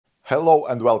Hello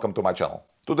and welcome to my channel.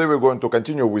 Today we're going to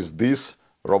continue with this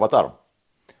robot arm.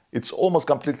 It's almost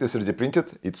completely 3D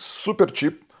printed, it's super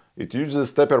cheap, it uses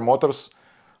stepper motors.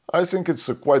 I think it's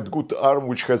a quite good arm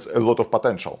which has a lot of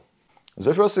potential.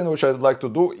 The first thing which I would like to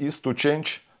do is to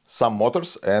change some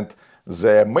motors, and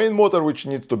the main motor which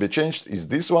needs to be changed is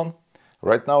this one.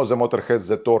 Right now the motor has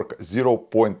the torque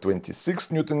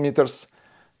 0.26 Newton meters,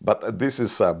 but this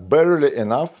is barely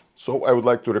enough, so I would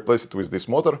like to replace it with this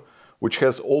motor, which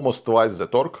has almost twice the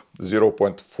torque,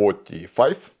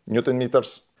 0.45 Newton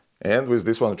meters, and with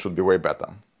this one it should be way better.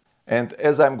 And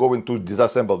as I'm going to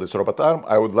disassemble this robot arm,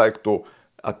 I would like to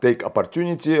take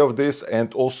opportunity of this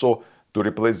and also to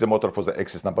replace the motor for the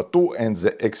axis number 2 and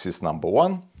the axis number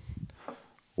 1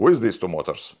 with these two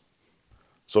motors.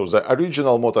 So the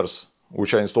original motors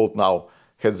which I installed now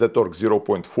has the torque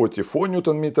 0.44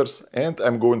 Newton meters, and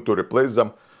I'm going to replace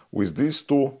them with these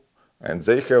two, and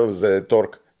they have the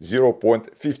torque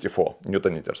 0.54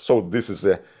 Newton meters. So this is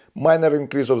a minor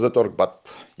increase of the torque,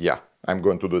 but yeah, I'm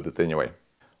going to do it anyway.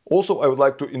 Also, I would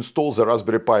like to install the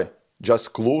Raspberry Pi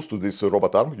just close to this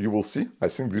robot arm. You will see, I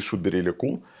think this should be really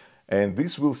cool, and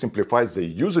this will simplify the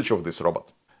usage of this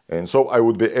robot. And so I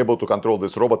would be able to control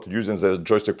this robot using the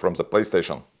joystick from the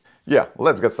PlayStation. Yeah,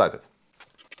 let's get started.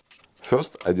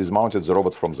 First, I dismounted the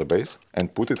robot from the base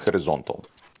and put it horizontal.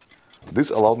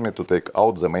 This allowed me to take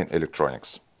out the main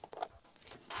electronics.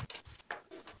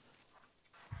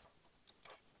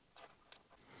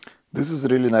 This is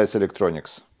really nice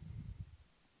electronics.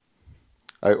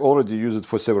 I already use it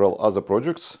for several other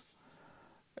projects,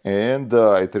 and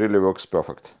it really works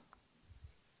perfect.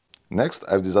 Next,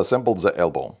 I've disassembled the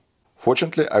elbow.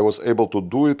 Fortunately, I was able to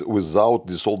do it without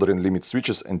desoldering limit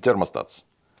switches and thermostats.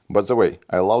 By the way,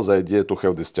 I love the idea to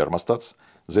have these thermostats.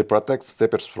 They protect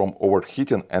steppers from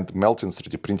overheating and melting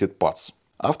 3D printed parts.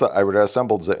 After I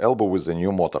reassembled the elbow with the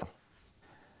new motor.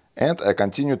 And I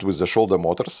continued with the shoulder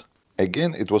motors.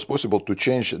 Again, it was possible to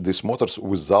change these motors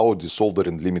without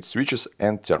desoldering limit switches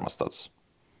and thermostats.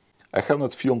 I have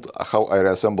not filmed how I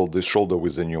reassembled this shoulder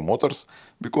with the new motors,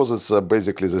 because it's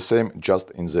basically the same, just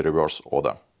in the reverse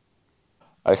order.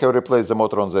 I have replaced the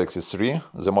motor on the axis 3,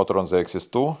 the motor on the axis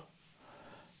 2,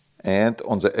 and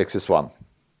on the axis 1.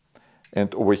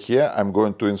 And over here I'm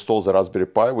going to install the Raspberry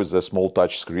Pi with a small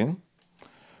touch screen.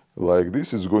 Like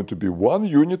this, it's going to be one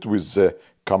unit with the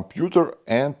computer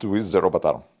and with the robot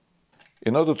arm.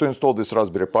 In order to install this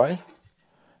Raspberry Pi,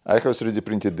 I have 3D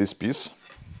printed this piece.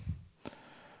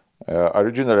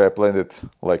 Originally I planned it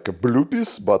like a blue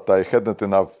piece, but I hadn't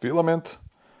enough filament,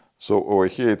 so over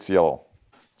here it's yellow.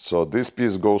 So this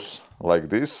piece goes like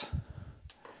this,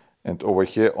 and over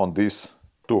here on these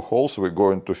two holes we're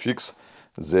going to fix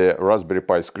the Raspberry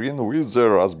Pi screen with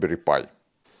the Raspberry Pi.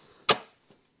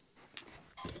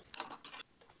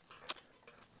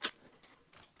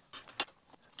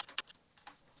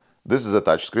 This is a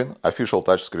touchscreen, official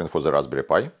touchscreen for the Raspberry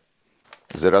Pi.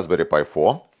 The Raspberry Pi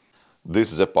 4.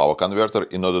 This is a power converter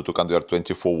in order to convert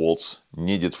 24 volts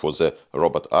needed for the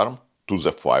robot arm to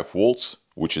the 5 volts,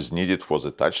 which is needed for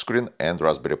the touchscreen and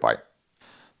Raspberry Pi.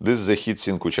 This is a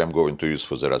heatsink which I'm going to use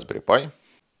for the Raspberry Pi.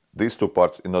 These two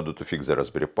parts in order to fix the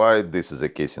Raspberry Pi. This is a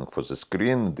casing for the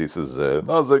screen. This is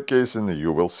another casing,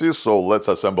 you will see. So let's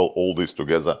assemble all this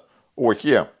together. Over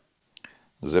here,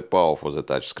 the power for the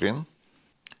touchscreen.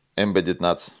 Embedded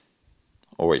nuts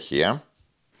over here.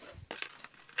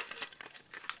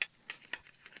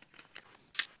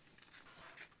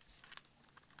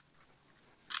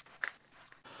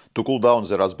 To cool down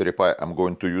the Raspberry Pi, I'm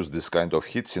going to use this kind of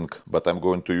heatsink, but I'm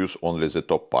going to use only the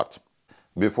top part.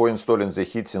 Before installing the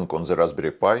heatsink on the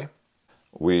Raspberry Pi,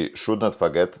 we should not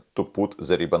forget to put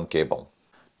the ribbon cable.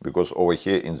 Because over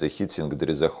here in the heatsink there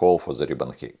is a hole for the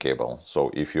ribbon cable. So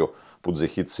if you put the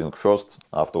heatsink first,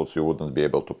 afterwards you wouldn't be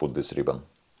able to put this ribbon.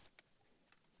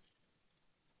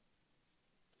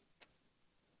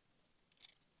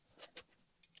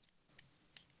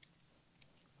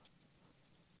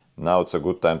 Now it's a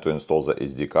good time to install the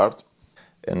SD card.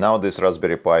 And now this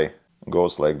Raspberry Pi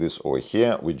goes like this over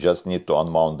here. We just need to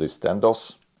unmount these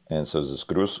standoffs, and so the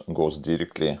screws goes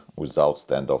directly without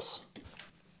standoffs.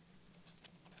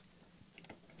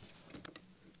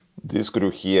 This screw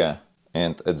here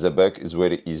and at the back is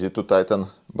very easy to tighten,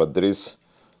 but there is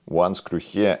one screw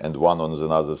here and one on the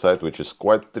other side which is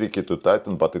quite tricky to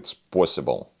tighten, but it's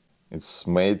possible. It's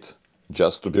made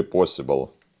just to be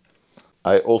possible.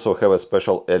 I also have a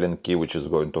special Allen key which is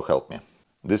going to help me.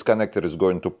 This connector is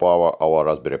going to power our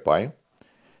Raspberry Pi.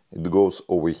 It goes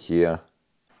over here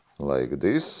like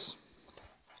this.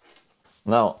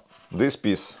 Now this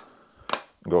piece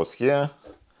goes here,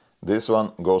 this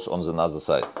one goes on the other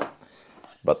side.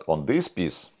 But on this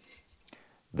piece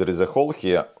There is a hole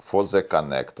here for the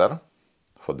connector,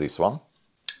 for this one.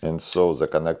 And so the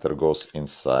connector goes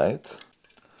inside.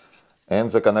 And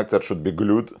the connector should be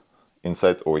glued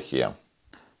inside over here.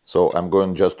 So I'm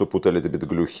going just to put a little bit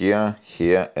glue here,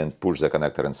 here, and push the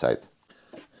connector inside.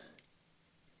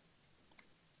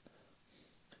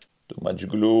 Too much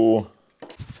glue.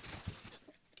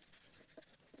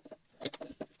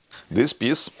 This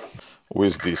piece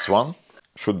with this one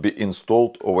should be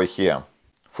installed over here.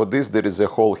 For this there is a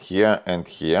hole here and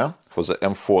here for the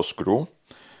M4 screw,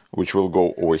 which will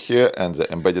go over here, and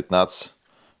the embedded nuts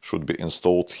should be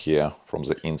installed here from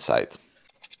the inside.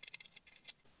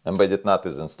 Embedded nut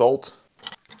is installed.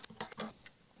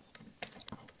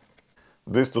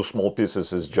 These two small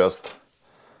pieces is just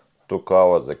to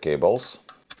cover the cables.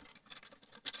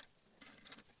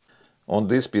 On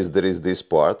this piece there is this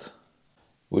part,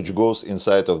 which goes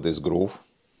inside of this groove.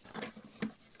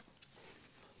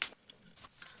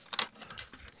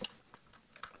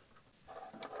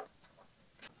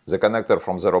 The connector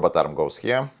from the robot arm goes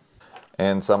here,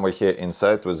 and somewhere here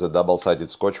inside with the double-sided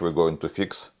scotch we're going to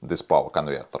fix this power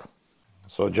converter.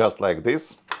 So just like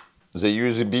this, the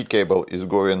USB cable is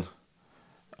going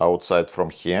outside from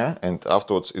here, and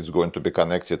afterwards it's going to be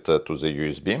connected to the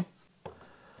USB.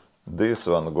 This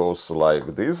one goes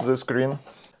like this, the screen.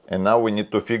 And now we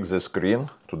need to fix the screen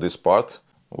to this part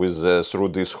with through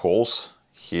these holes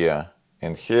here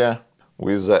and here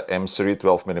with the M3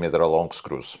 12mm long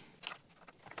screws.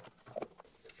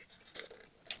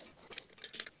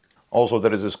 Also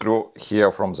there is a screw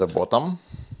here from the bottom.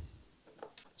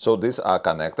 So these are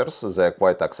connectors, they are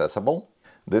quite accessible.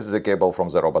 This is a cable from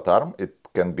the robot arm. It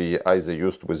can be either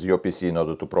used with your PC in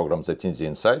order to program the TINSI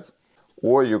inside,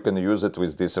 or you can use it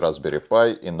with this Raspberry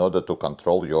Pi in order to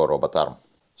control your robot arm.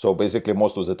 So basically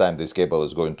most of the time this cable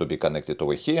is going to be connected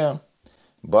over here,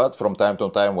 but from time to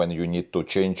time when you need to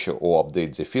change or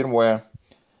update the firmware,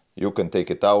 you can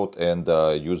take it out and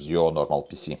use your normal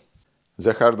PC.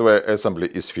 The hardware assembly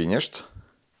is finished.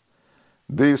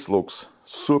 This looks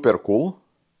super cool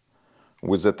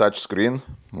with the touch screen,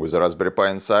 with the Raspberry Pi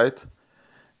inside.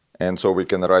 And so we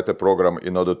can write a program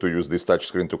in order to use this touch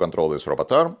screen to control this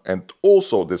robot arm. And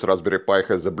also this Raspberry Pi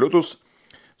has the Bluetooth,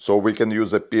 so we can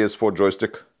use a PS4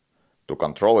 joystick to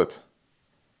control it.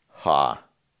 I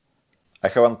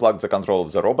have unplugged the control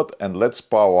of the robot, and let's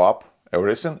power up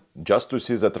everything just to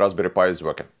see that Raspberry Pi is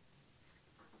working.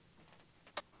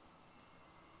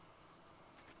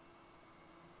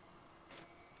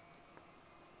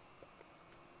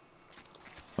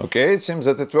 Okay, it seems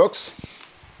that it works.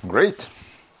 Great.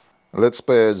 Let's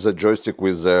pair the joystick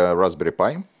with the Raspberry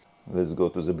Pi. Let's go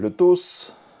to the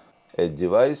Bluetooth, add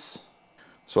device.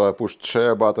 So I pushed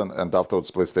share button and afterwards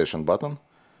PlayStation button.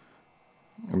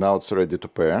 Now it's ready to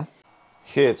pair.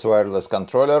 Here it's wireless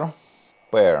controller.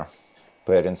 Pair.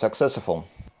 Pairing successful.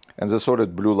 And the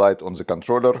solid blue light on the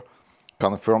controller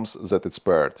confirms that it's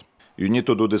paired. You need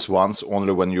to do this once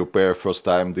only when you pair first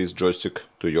time this joystick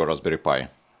to your Raspberry Pi.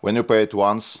 When you pair it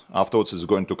once, afterwards it's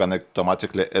going to connect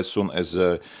automatically as soon as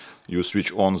you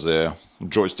switch on the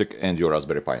joystick and your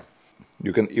Raspberry Pi.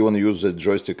 You can even use the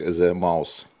joystick as a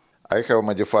mouse. I have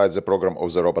modified the program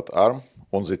of the robot arm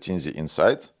on the TINSI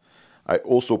inside. I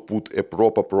also put a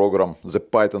proper program, the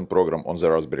Python program, on the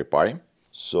Raspberry Pi.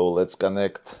 So let's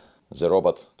connect the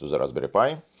robot to the Raspberry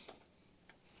Pi.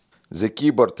 The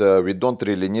keyboard we don't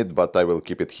really need, but I will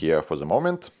keep it here for the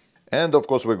moment. And of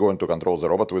course we're going to control the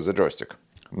robot with the joystick.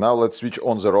 Now let's switch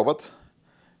on the robot,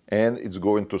 and it's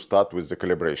going to start with the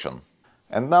calibration.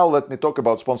 And now let me talk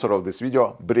about sponsor of this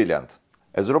video, Brilliant.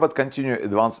 As the robot continues to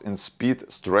advance in speed,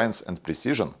 strength and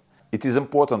precision, it is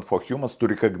important for humans to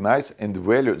recognize and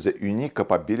value the unique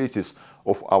capabilities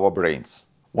of our brains.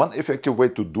 One effective way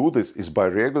to do this is by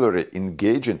regularly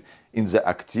engaging in the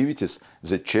activities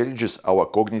that challenges our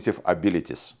cognitive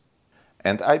abilities.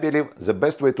 And I believe the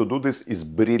best way to do this is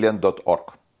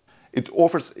Brilliant.org. It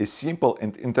offers a simple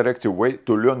and interactive way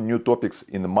to learn new topics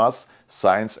in math,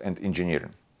 science and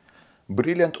engineering.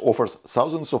 Brilliant offers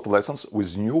thousands of lessons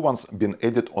with new ones being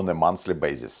added on a monthly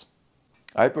basis.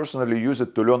 I personally use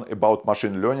it to learn about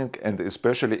machine learning and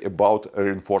especially about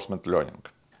reinforcement learning.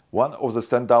 One of the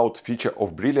standout features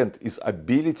of Brilliant is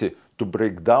ability to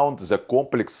break down the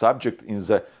complex subject in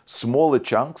the smaller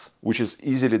chunks, which is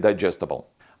easily digestible.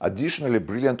 Additionally,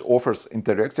 Brilliant offers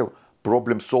interactive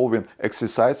problem-solving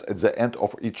exercise at the end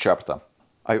of each chapter.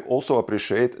 I also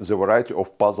appreciate the variety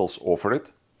of puzzles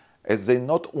offered, as they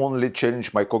not only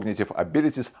challenge my cognitive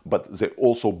abilities, but they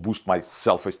also boost my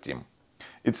self-esteem.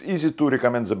 It's easy to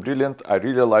recommend the Brilliant. I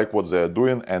really like what they are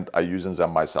doing and I'm using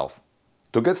them myself.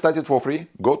 To get started for free,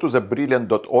 go to the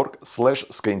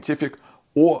brilliant.org/scientific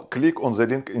or click on the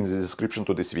link in the description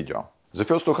to this video. The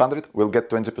first 200 will get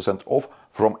 20% off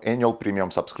from annual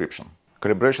premium subscription.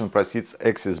 Calibration proceeds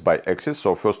axis by axis,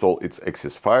 so first of all it's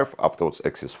axis 5, afterwards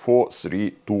axis 4,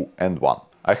 3, 2 and 1.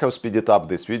 I have speeded up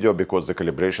this video because the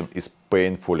calibration is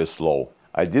painfully slow.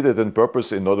 I did it on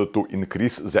purpose in order to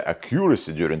increase the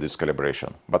accuracy during this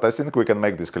calibration, but I think we can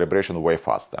make this calibration way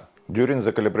faster. During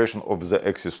the calibration of the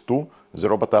axis 2, the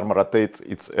robot arm rotates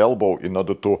its elbow in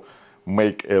order to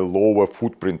make a lower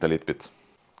footprint a little bit.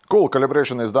 Cool,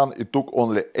 calibration is done. It took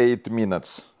only 8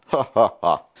 minutes. Ha ha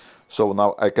ha. So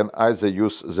now I can either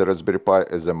use the Raspberry Pi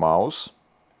as a mouse,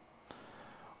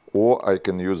 or I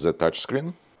can use the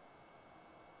touchscreen.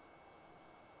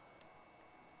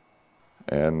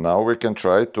 And now we can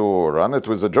try to run it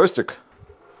with the joystick.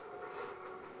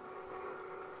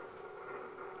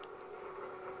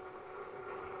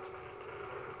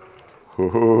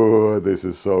 Oh, this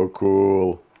is so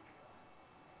cool.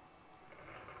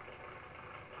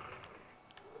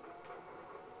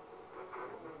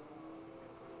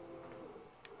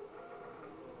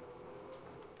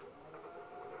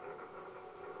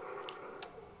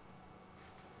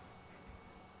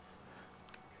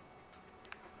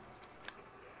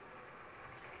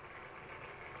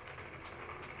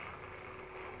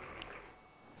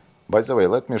 By the way,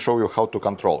 let me show you how to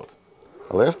control it.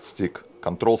 Left stick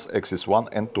controls axis 1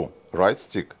 and 2. Right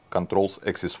stick controls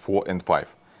axis 4 and 5.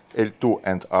 L2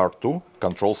 and R2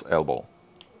 controls elbow.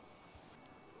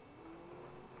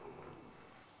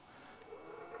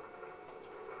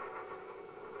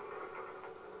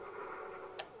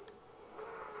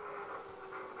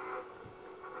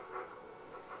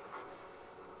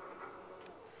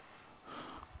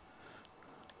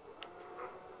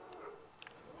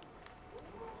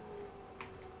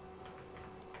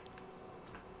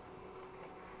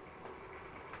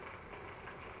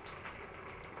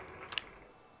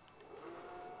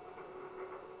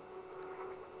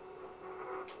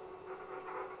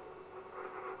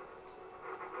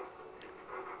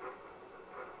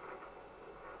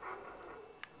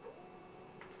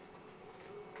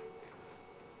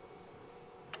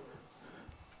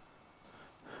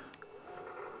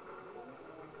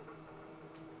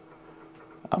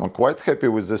 I'm quite happy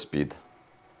with the speed.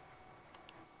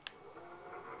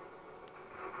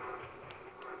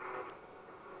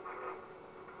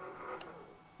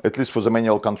 At least for the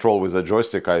manual control with the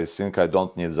joystick, I think I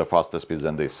don't need the faster speed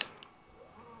than this.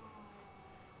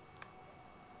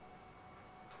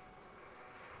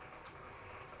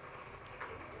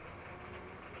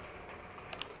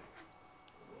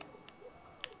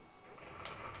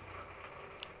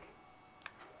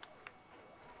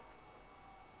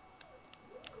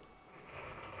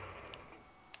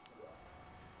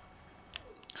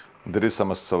 There is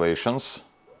some oscillations.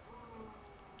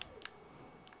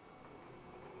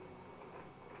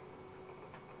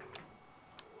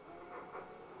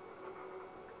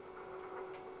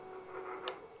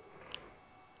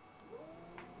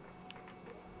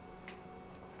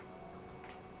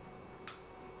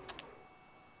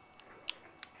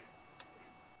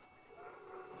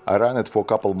 I ran it for a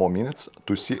couple more minutes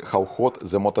to see how hot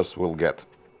the motors will get.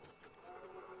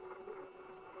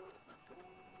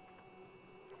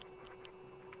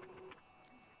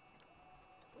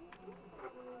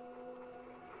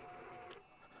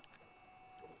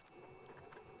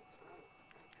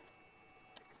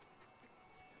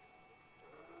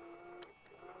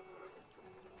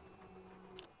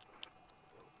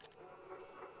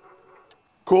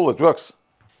 Cool, it works.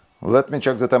 Let me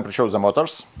check the temperature of the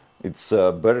motors. It's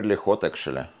barely hot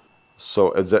actually.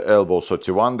 So at the elbow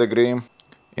 31 degree,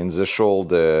 in the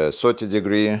shoulder 30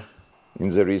 degree, in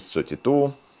the wrist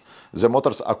 32. The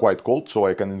motors are quite cold, so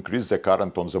I can increase the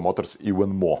current on the motors even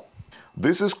more.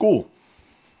 This is cool.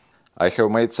 I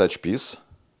have made such piece,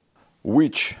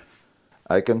 which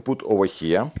I can put over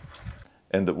here.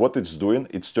 And what it's doing,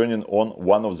 it's turning on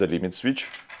one of the limit switch.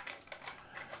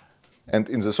 And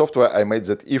in the software I made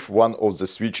that if one of the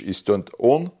switch is turned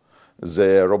on,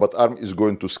 the robot arm is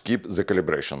going to skip the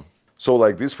calibration. So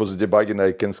like this, for the debugging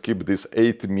I can skip this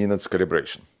 8 minutes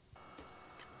calibration.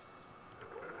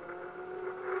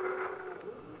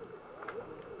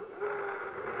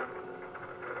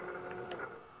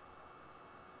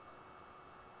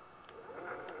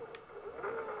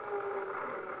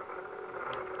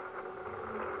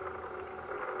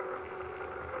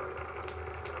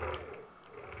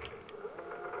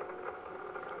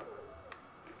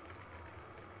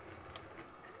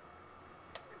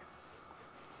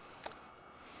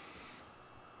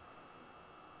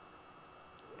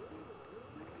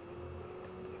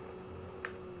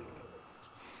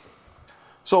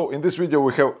 So in this video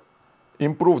we have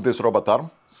improved this robot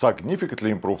arm, significantly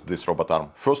improved this robot arm.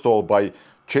 First of all, by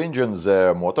changing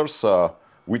the motors,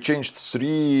 we changed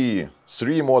three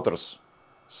motors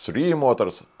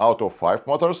out of 5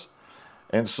 motors.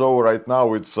 And so right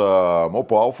now it's more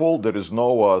powerful. There is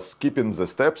no skipping the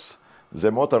steps.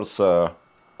 The motors are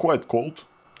quite cold.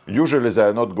 Usually they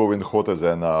are not going hotter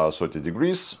than 30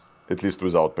 degrees, at least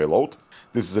without payload.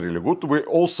 This is really good. We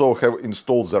also have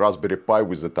installed the Raspberry Pi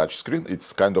with the touchscreen.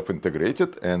 It's kind of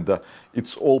integrated, and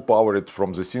it's all powered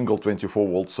from the single 24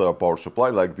 volts power supply.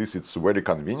 Like this, it's very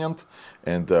convenient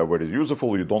and very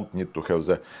useful. You don't need to have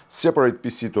the separate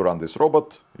PC to run this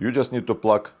robot. You just need to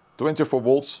plug 24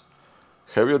 volts,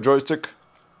 have your joystick,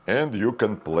 and you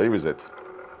can play with it.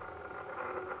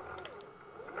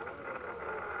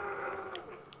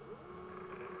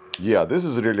 Yeah, this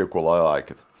is really cool. I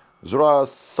like it. There are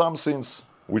some things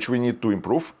which we need to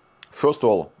improve. First of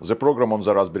all, the program on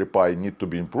the Raspberry Pi needs to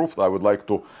be improved. I would like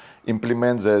to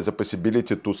implement the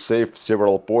possibility to save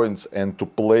several points and to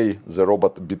play the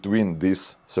robot between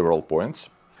these several points.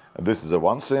 This is the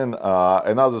one thing.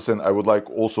 Another thing, I would like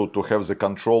also to have the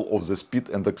control of the speed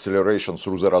and acceleration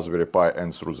through the Raspberry Pi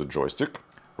and through the joystick.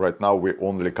 Right now we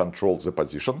only control the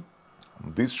position.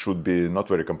 This should be not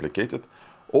very complicated.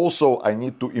 Also, I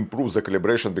need to improve the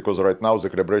calibration, because right now the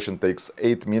calibration takes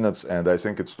 8 minutes and I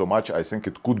think it's too much. I think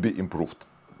it could be improved.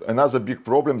 Another big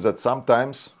problem that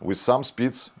sometimes with some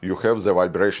speeds you have the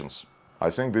vibrations.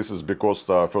 I think this is because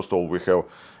first of all we have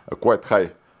a quite high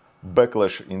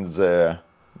backlash in the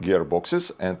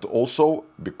gearboxes, and also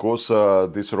because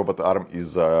this robot arm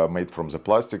is made from the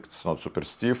plastic, it's not super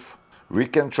stiff. We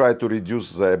can try to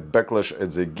reduce the backlash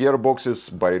at the gearboxes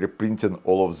by reprinting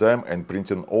all of them and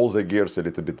printing all the gears a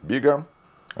little bit bigger.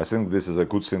 I think this is a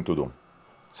good thing to do.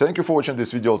 Thank you for watching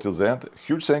this video till the end.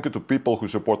 Huge thank you to people who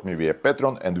support me via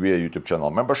Patreon and via YouTube channel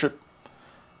membership.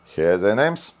 Here are their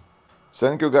names.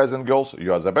 Thank you guys and girls,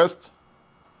 you are the best.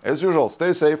 As usual,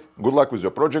 stay safe, good luck with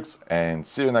your projects, and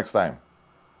see you next time.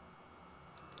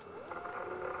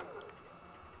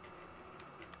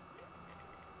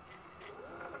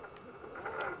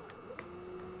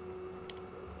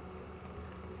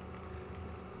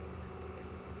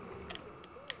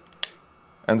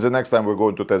 And the next time we're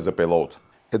going to test the payload.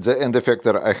 At the end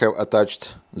effector I have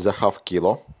attached the half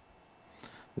kilo,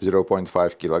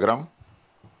 0.5 kilogram.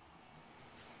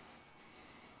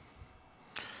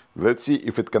 Let's see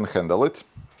if it can handle it.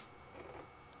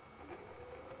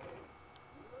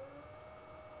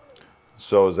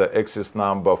 So the axis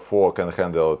number 4 can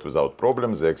handle it without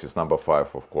problem, the axis number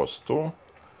 5 of course too.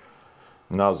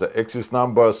 Now the axis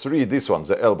number 3, this one,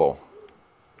 the elbow.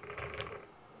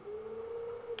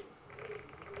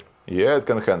 Yeah, it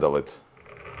can handle it.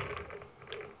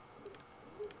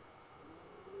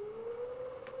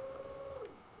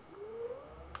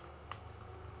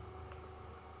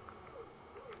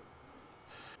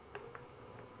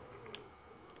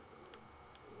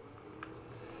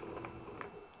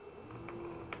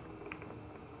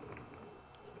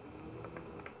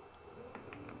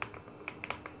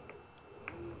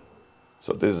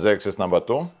 So this is axis number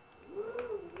 2.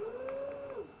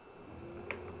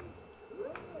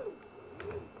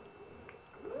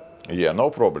 Yeah, no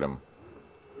problem.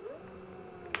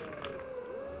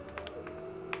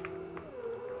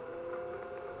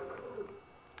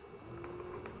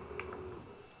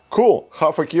 Cool,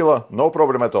 half a kilo, no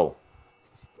problem at all.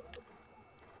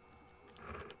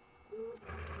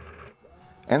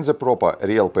 And the proper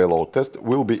real payload test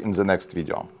will be in the next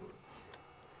video.